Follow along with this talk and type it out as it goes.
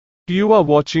You are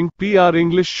watching PR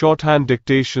English Shorthand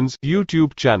Dictations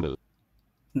YouTube channel.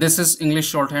 This is English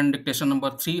Shorthand Dictation number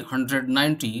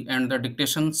 390 and the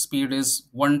dictation speed is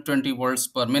 120 words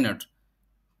per minute.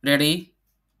 Ready?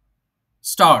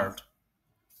 Start.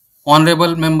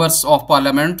 Honorable members of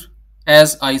parliament,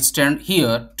 as I stand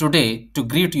here today to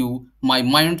greet you, my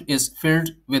mind is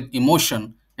filled with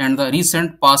emotion and the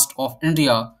recent past of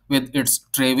India with its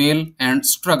travail and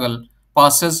struggle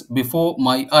passes before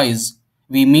my eyes.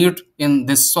 We meet in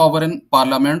this sovereign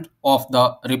parliament of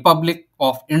the Republic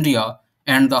of India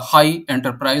and the high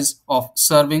enterprise of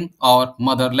serving our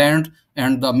motherland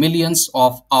and the millions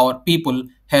of our people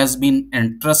has been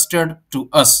entrusted to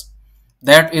us.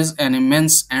 That is an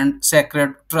immense and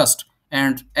sacred trust,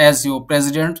 and as your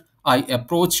president, I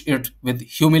approach it with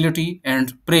humility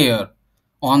and prayer.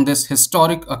 On this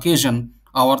historic occasion,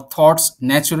 our thoughts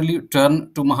naturally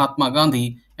turn to Mahatma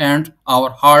Gandhi and our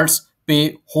hearts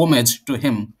pay homage to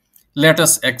him. Let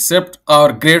us accept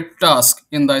our great task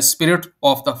in the spirit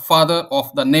of the Father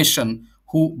of the nation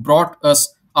who brought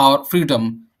us our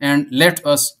freedom, and let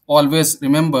us always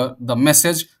remember the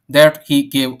message that he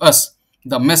gave us,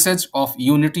 the message of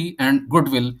unity and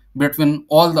goodwill between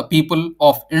all the people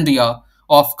of India,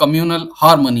 of communal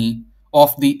harmony,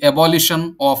 of the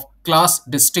abolition of class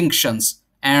distinctions,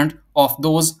 and of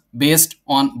those based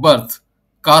on birth,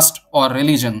 caste, or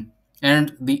religion,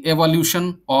 and the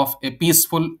evolution of a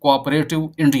peaceful cooperative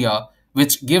India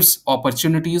which gives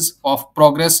opportunities of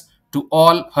progress to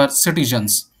all her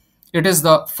citizens. It is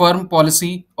the firm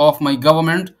policy of my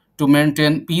government to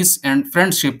maintain peace and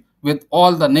friendship with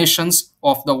all the nations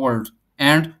of the world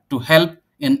and to help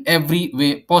in every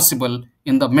way possible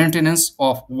in the maintenance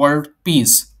of world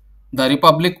peace. The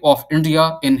Republic of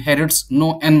India inherits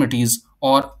no enmities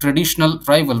or traditional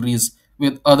rivalries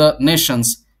with other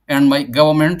nations, and my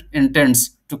government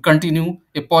intends to continue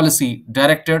a policy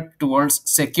directed towards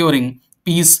securing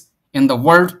peace in the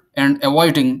world and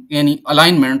avoiding any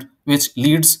alignment which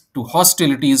leads to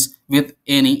hostilities with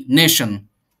any nation.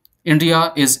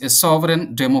 India is a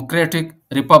sovereign democratic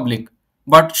republic,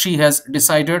 but she has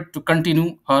decided to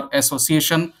continue her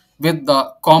association with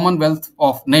the Commonwealth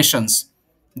of Nations.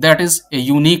 That is a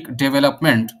unique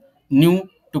development, new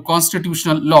to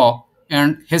constitutional law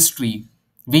and history.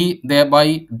 We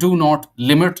thereby do not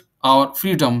limit our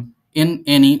freedom in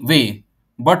any way,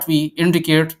 but we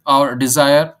indicate our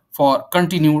desire for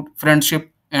continued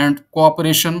friendship and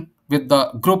cooperation with the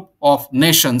group of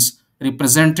nations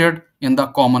represented in the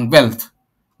Commonwealth.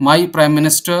 My Prime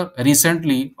Minister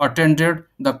recently attended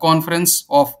the Conference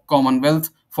of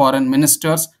Commonwealth Foreign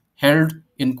Ministers held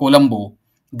in Colombo.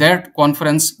 That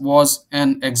conference was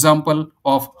an example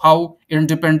of how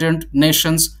independent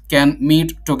nations can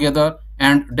meet together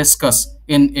and discuss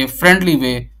in a friendly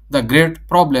way the great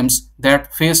problems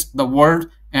that face the world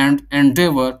and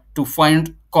endeavor to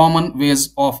find common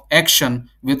ways of action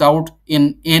without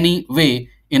in any way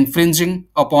infringing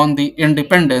upon the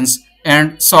independence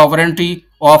and sovereignty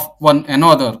of one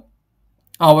another.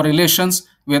 Our relations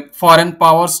with foreign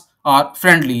powers are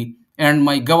friendly, and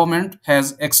my government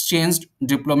has exchanged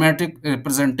diplomatic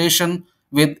representation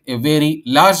with a very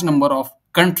large number of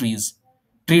countries.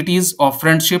 Treaties of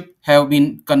friendship have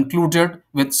been concluded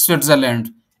with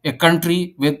Switzerland, a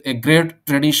country with a great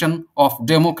tradition of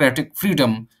democratic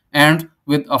freedom, and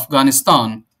with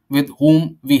Afghanistan, with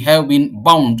whom we have been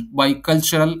bound by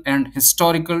cultural and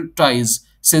historical ties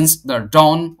since the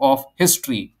dawn of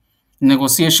history.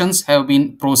 Negotiations have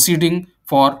been proceeding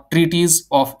for treaties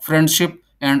of friendship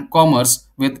and commerce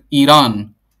with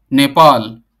Iran,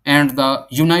 Nepal, and the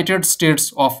United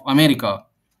States of America.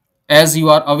 As you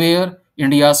are aware,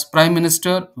 India's Prime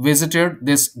Minister visited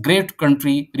this great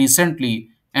country recently,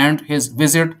 and his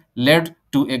visit led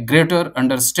to a greater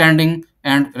understanding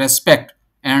and respect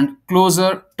and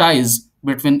closer ties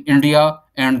between India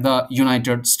and the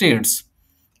United States.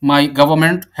 My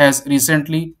government has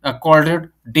recently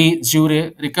accorded de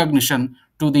jure recognition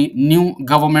to the new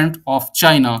government of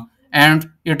China, and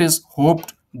it is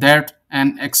hoped that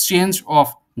an exchange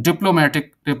of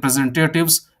diplomatic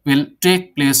representatives will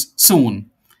take place soon.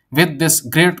 With this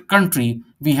great country,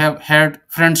 we have had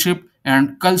friendship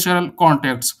and cultural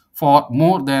contacts for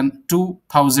more than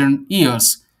 2000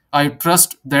 years. I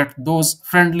trust that those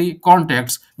friendly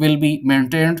contacts will be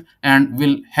maintained and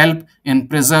will help in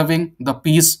preserving the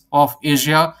peace of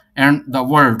Asia and the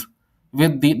world.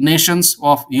 With the nations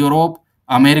of Europe,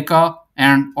 America,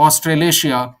 and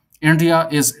Australasia, India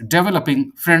is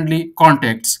developing friendly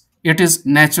contacts. It is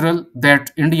natural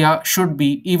that India should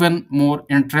be even more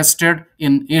interested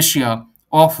in Asia,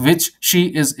 of which she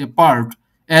is a part,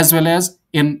 as well as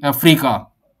in Africa.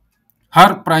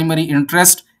 Her primary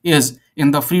interest is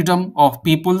in the freedom of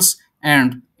peoples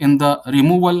and in the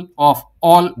removal of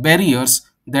all barriers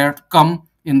that come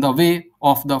in the way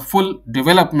of the full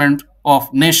development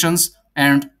of nations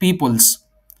and peoples.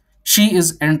 She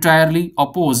is entirely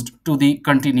opposed to the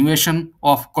continuation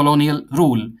of colonial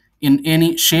rule in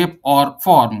any shape or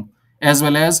form, as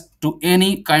well as to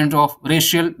any kind of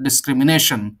racial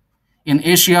discrimination. In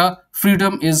Asia,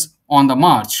 freedom is on the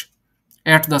march.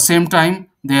 At the same time,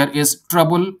 there is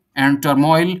trouble and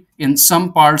turmoil in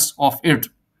some parts of it.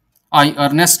 I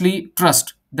earnestly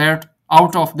trust that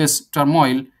out of this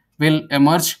turmoil will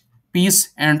emerge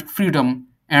peace and freedom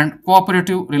and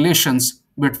cooperative relations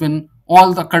between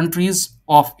all the countries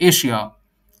of Asia.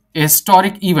 A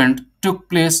historic event took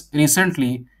place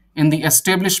recently in the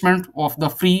establishment of the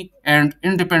free and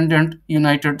independent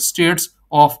United States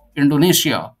of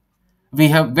Indonesia. We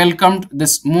have welcomed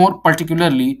this more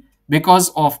particularly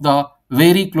because of the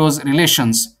very close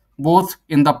relations, both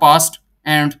in the past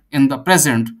and in the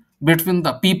present, between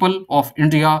the people of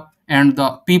India and the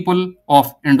people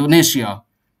of Indonesia.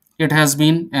 It has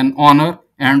been an honor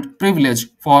and privilege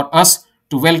for us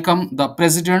to welcome the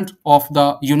President of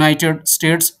the United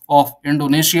States of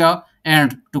Indonesia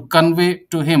and to convey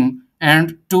to him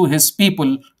and to his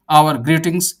people our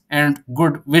greetings and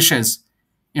good wishes.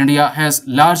 India has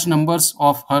large numbers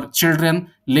of her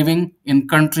children living in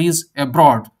countries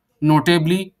abroad,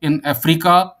 notably in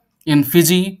Africa, in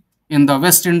Fiji, in the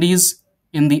West Indies,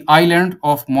 in the island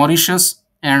of Mauritius,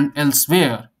 and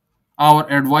elsewhere. Our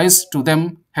advice to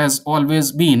them has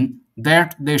always been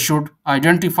that they should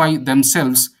identify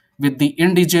themselves with the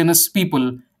indigenous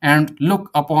people and look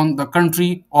upon the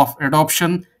country of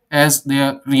adoption as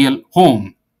their real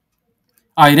home.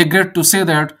 I regret to say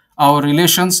that our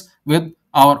relations with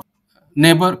our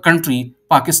neighbor country,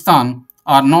 Pakistan,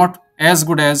 are not as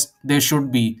good as they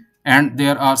should be, and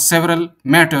there are several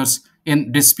matters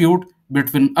in dispute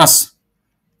between us.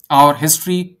 Our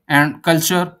history and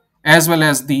culture, as well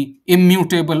as the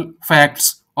immutable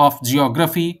facts of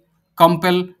geography,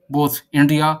 compel both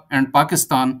India and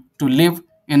Pakistan to live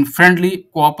in friendly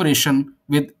cooperation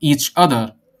with each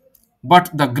other. But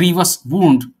the grievous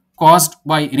wound caused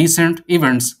by recent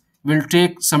events will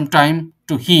take some time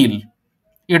to heal.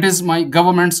 It is my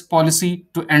government's policy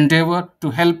to endeavor to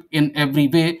help in every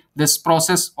way this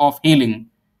process of healing.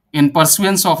 In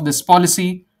pursuance of this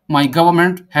policy, my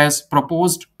government has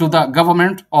proposed to the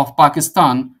government of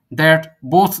Pakistan that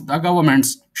both the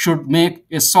governments should make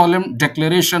a solemn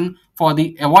declaration for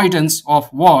the avoidance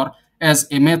of war as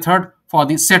a method for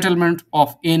the settlement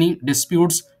of any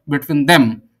disputes between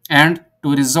them and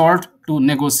to resort to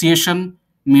negotiation,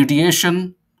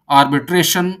 mediation,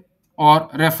 arbitration, or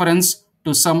reference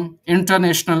to some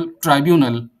international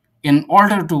tribunal in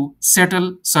order to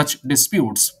settle such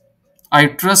disputes. I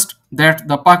trust that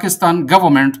the Pakistan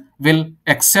government will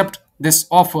accept this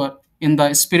offer in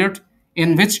the spirit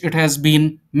in which it has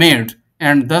been made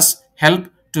and thus help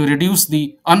to reduce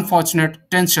the unfortunate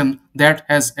tension that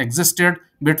has existed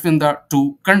between the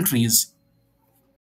two countries.